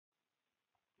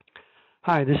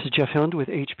Hi, this is Jeff Hind with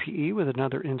HPE with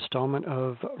another installment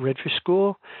of Redfish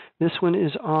School. This one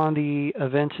is on the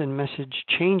events and message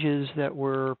changes that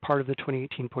were part of the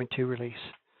 2018.2 release.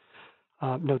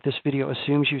 Note this video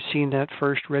assumes you've seen that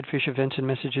first Redfish Events and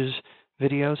Messages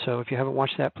video, so if you haven't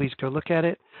watched that, please go look at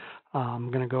it. I'm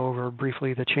going to go over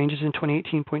briefly the changes in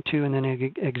 2018.2 and then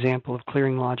an example of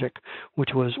clearing logic,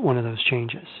 which was one of those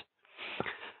changes.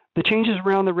 The changes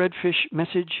around the Redfish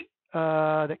message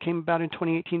that came about in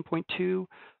 2018.2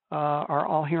 are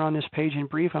all here on this page in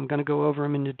brief. I'm going to go over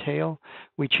them in detail.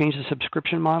 We changed the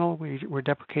subscription model. We're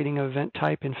deprecating an event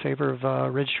type in favor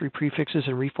of registry prefixes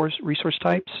and resource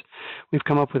types. We've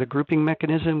come up with a grouping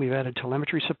mechanism. We've added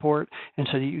telemetry support, and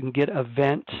so that you can get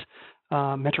event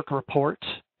metric reports,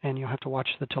 and you'll have to watch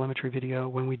the telemetry video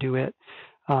when we do it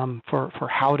for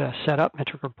how to set up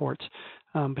metric reports,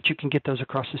 but you can get those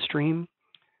across the stream.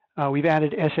 We've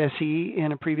added SSE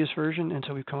in a previous version, and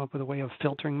so we've come up with a way of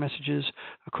filtering messages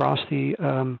across the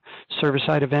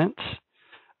server-side events.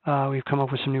 We've come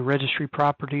up with some new registry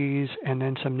properties and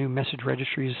then some new message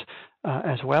registries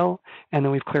as well. And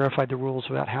then we've clarified the rules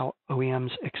about how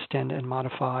OEMs extend and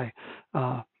modify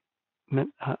DMTF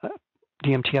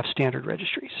standard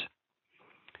registries.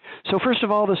 So first of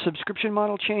all, the subscription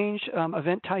model changed.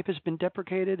 Event type has been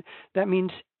deprecated. That means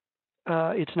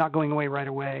it's not going away right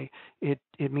away. It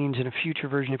means in a future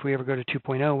version, if we ever go to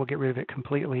 2.0, we'll get rid of it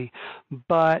completely.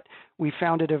 But we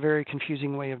found it a very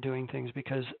confusing way of doing things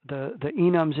because the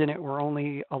enums in it were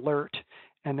only alert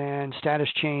and then status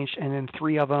changed, and then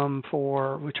 3 of them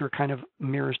which were kind of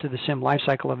mirrors to the SIM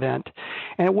lifecycle event.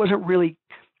 And it wasn't really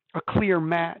a clear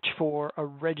match for a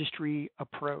registry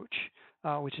approach.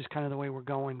 Which is kind of the way we're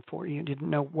going for. You didn't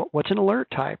know what's an alert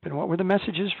type and what were the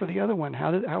messages for the other one.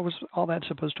 How was all that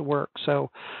supposed to work?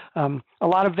 So a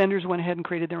lot of vendors went ahead and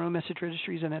created their own message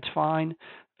registries, and that's fine.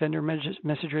 Vendor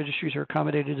message registries are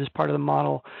accommodated as part of the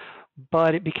model,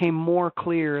 but it became more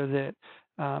clear that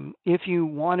if you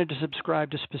wanted to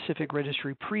subscribe to specific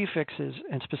registry prefixes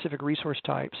and specific resource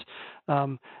types,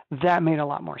 that made a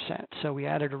lot more sense. So we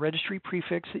added a registry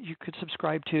prefix that you could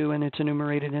subscribe to, and it's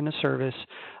enumerated in the service.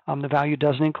 The value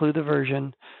doesn't include the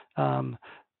version,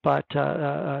 but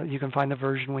you can find the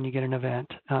version when you get an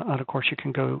event. And of course, you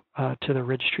can go to the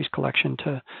registries collection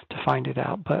to find it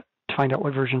out, but to find out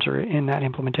what versions are in that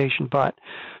implementation. But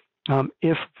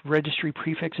if registry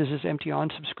prefixes is empty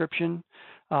on subscription,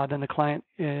 then the client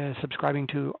is subscribing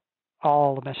to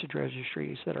all the message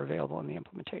registries that are available in the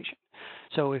implementation.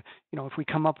 So, if we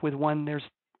come up with one, there's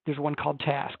one called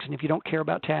tasks, and if you don't care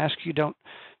about tasks, you don't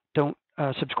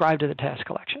subscribe to the task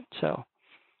collection. So,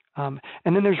 and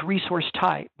then there's resource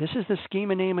type. This is the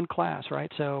schema name and class,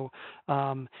 right? So,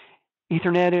 Ethernet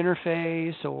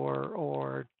interface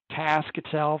or task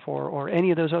itself or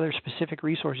any of those other specific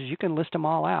resources, you can list them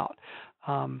all out.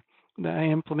 The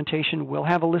implementation will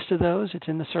have a list of those. It's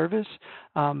in the service.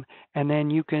 And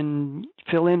then you can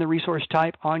fill in the resource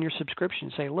type on your subscription.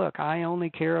 Say, look, I only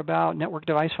care about network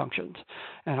device functions.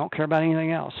 And I don't care about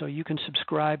anything else. So you can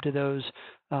subscribe to those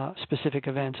specific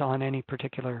events on any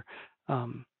particular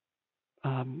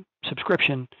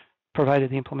subscription, provided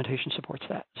the implementation supports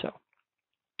that. So.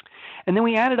 And then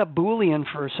we added a Boolean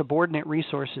for subordinate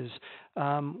resources.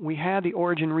 We had the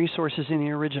origin resources in the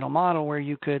original model where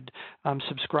you could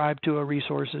subscribe to a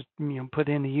resource, put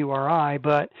in the URI,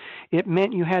 but it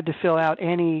meant you had to fill out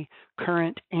any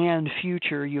current and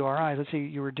future URIs. Let's say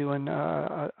you were doing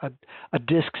a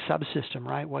disk subsystem,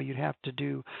 right? Well, you'd have to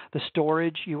do the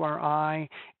storage URI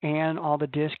and all the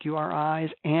disk URIs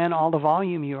and all the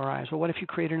volume URIs. Well, what if you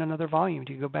created another volume?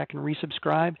 Do you go back and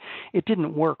resubscribe? It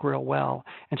didn't work real well.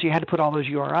 And so you had to put all those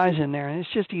URIs in there, and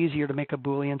it's just easier to make a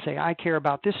Boolean, say, I care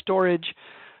about this storage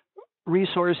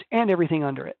resource and everything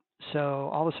under it.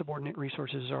 So all the subordinate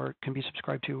resources can be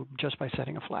subscribed to just by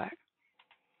setting a flag.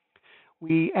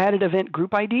 We added event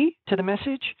group ID to the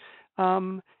message.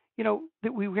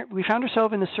 We found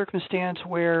ourselves in the circumstance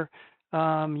where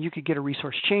you could get a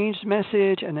resource changed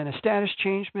message and then a status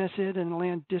change message and a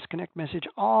LAN disconnect message,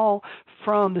 all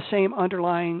from the same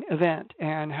underlying event.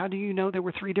 And how do you know there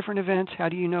were 3 different events? How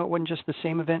do you know it wasn't just the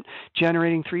same event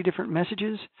generating 3 different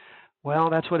messages?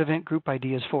 Well, that's what event group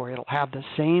ID is for. It'll have the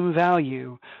same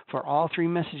value for all 3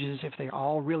 messages if they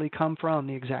all really come from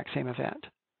the exact same event.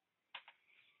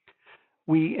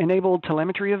 We enabled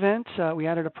telemetry events. We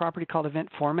added a property called event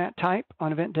format type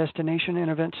on event destination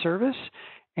and event service.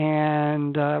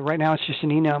 And right now it's just an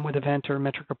enum with event or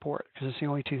metric report because it's the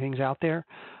only 2 things out there.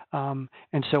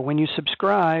 And so when you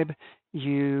subscribe,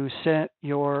 you set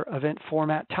your event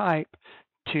format type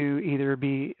to either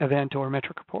be event or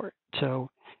metric report. So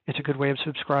It's a good way of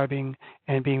subscribing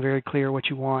and being very clear what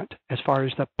you want as far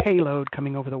as the payload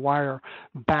coming over the wire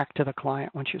back to the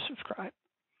client once you subscribe.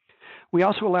 We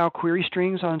also allow query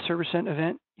strings on server-sent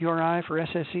event URI for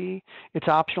SSE. It's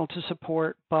optional to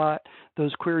support, but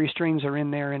those query strings are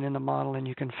in there and in the model, and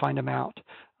you can find them out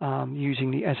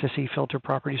using the SSE filter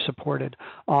properties supported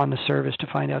on the service to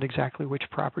find out exactly which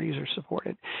properties are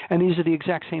supported. And these are the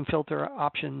exact same filter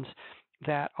options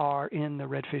that are in the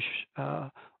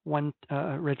Redfish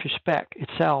Redfish spec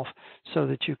itself, so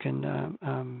that you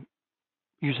can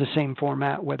use the same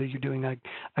format whether you're doing a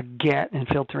get and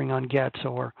filtering on gets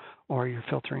or you're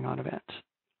filtering on events.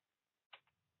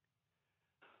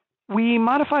 We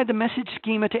modified the message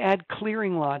schema to add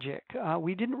clearing logic.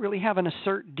 We didn't really have an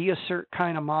assert, deassert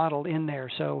kind of model in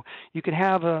there. So you could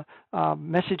have a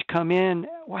message come in.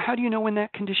 Well, how do you know when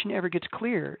that condition ever gets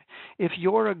cleared? If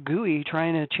you're a GUI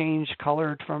trying to change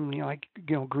color from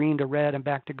green to red and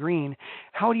back to green,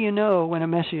 how do you know when a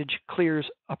message clears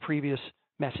a previous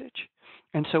message?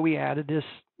 And so we added this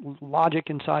logic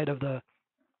inside of the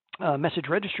message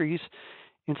registries,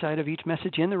 inside of each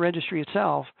message in the registry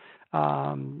itself.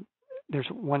 There's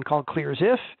one called clears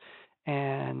if,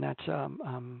 and that's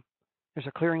there's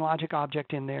a clearing logic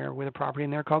object in there with a property in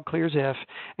there called clears if,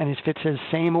 and if it says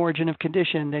same origin of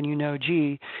condition, then you know,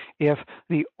 gee, if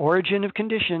the origin of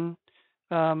condition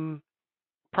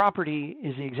property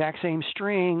is the exact same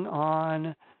string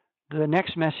on the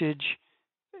next message,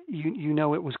 you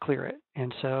know it was clear it.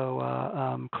 And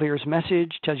so clears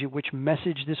message tells you which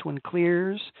message this one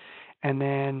clears. And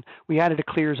then we added a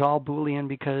clears all Boolean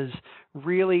because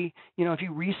really, if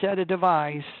you reset a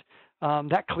device,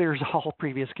 that clears all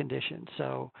previous conditions.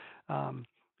 So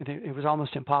it was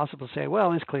almost impossible to say,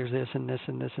 well, this clears this and this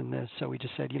and this and this. So we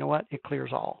just said, you know what, it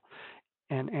clears all.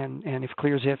 And if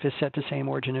clears if is set to same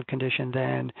origin of condition,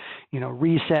 then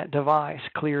reset device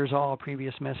clears all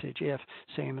previous message if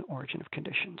same origin of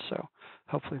condition. So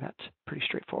hopefully that's pretty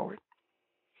straightforward.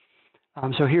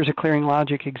 So here's a clearing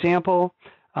logic example.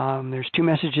 There's two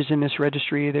messages in this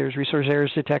registry. There's resource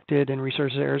errors detected and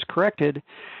resource errors corrected.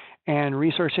 And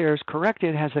resource errors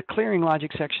corrected has a clearing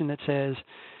logic section that says,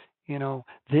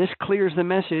 this clears the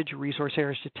message resource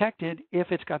errors detected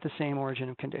if it's got the same origin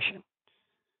of condition.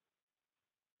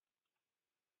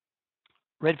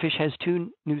 Redfish has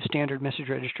two new standard message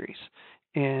registries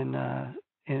in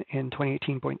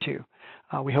 2018.2.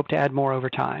 We hope to add more over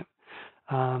time.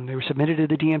 They were submitted to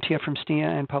the DMTF from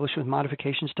SNIA and published with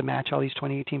modifications to match all these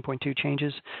 2018.2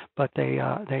 changes, but they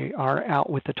are out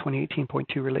with the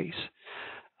 2018.2 release.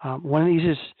 One of these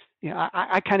is,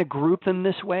 I kind of group them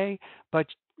this way, but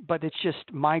it's just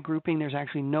my grouping. There's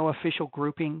actually no official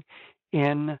grouping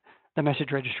in the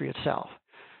message registry itself.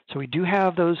 So we do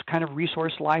have those kind of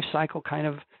resource lifecycle kind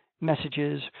of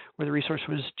messages where the resource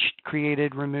was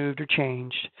created, removed, or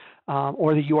changed,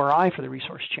 or the URI for the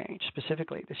resource changed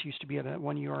specifically. This used to be at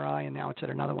one URI, and now it's at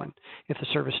another one if the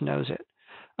service knows it.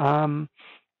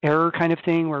 Error kind of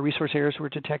thing where resource errors were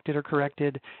detected or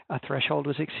corrected, a threshold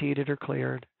was exceeded or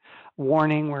cleared.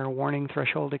 Warning where a warning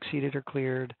threshold exceeded or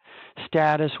cleared.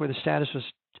 Status where the status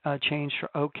was changed for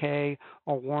OK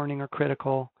or warning or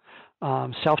critical.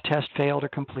 Self-test failed or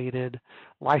completed,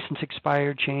 license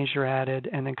expired, changed or added,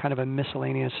 and then kind of a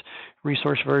miscellaneous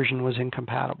resource version was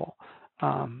incompatible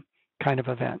kind of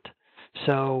event.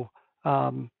 So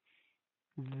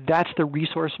that's the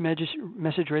resource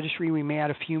message registry. We may add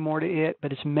a few more to it,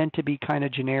 but it's meant to be kind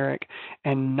of generic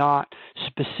and not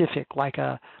specific like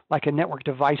a network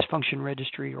device function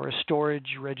registry or a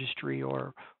storage registry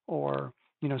or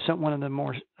one of the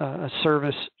more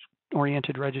service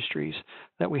oriented registries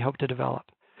that we hope to develop.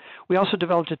 We also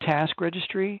developed a task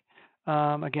registry.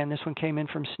 Again, this one came in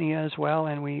from SNIA as well,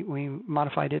 and we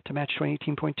modified it to match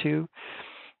 2018.2.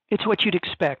 It's what you'd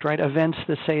expect, right? Events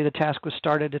that say the task was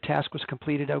started, the task was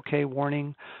completed, okay,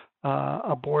 warning,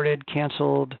 aborted,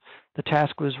 canceled, the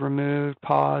task was removed,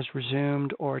 paused,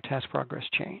 resumed, or task progress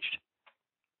changed.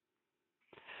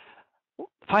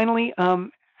 Finally,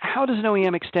 how does an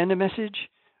OEM extend a message?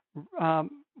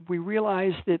 We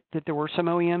realized that there were some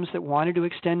OEMs that wanted to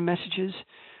extend messages.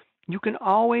 You can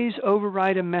always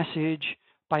override a message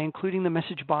by including the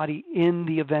message body in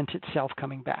the event itself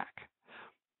coming back.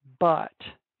 But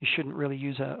you shouldn't really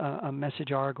use a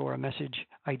message arg or a message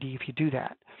ID if you do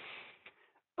that.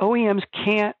 OEMs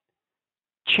can't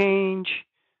change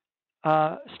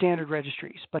standard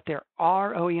registries, but there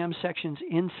are OEM sections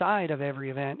inside of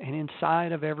every event and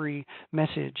inside of every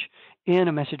message in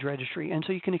a message registry, and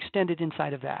so you can extend it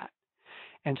inside of that.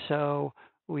 And so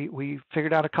we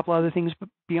figured out a couple other things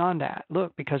beyond that.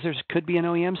 Look, because there could be an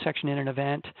OEM section in an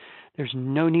event, there's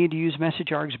no need to use message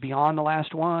args beyond the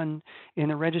last one in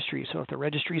the registry. So if the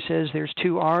registry says there's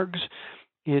 2 args,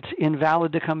 it's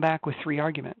invalid to come back with 3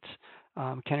 arguments.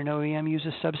 Can an OEM use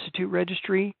a substitute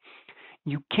registry?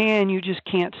 You can, you just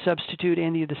can't substitute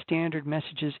any of the standard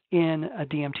messages in a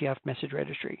DMTF message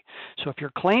registry. So if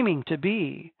you're claiming to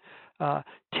be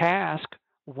task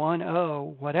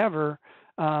 1.0 whatever,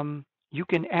 you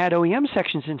can add OEM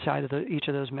sections inside of each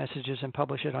of those messages and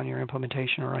publish it on your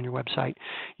implementation or on your website.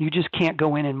 You just can't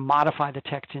go in and modify the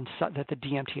text that the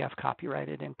DMTF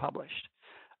copyrighted and published.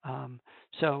 That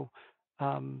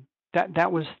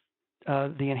was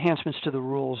the enhancements to the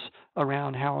rules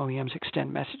around how OEMs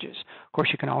extend messages. Of course,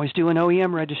 you can always do an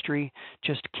OEM registry,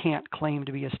 just can't claim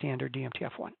to be a standard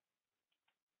DMTF1.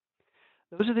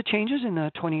 Those are the changes in the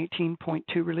 2018.2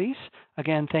 release.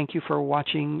 Again, thank you for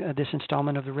watching this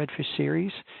installment of the Redfish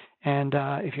series. And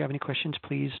if you have any questions,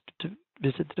 please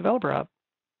visit the Developer Hub.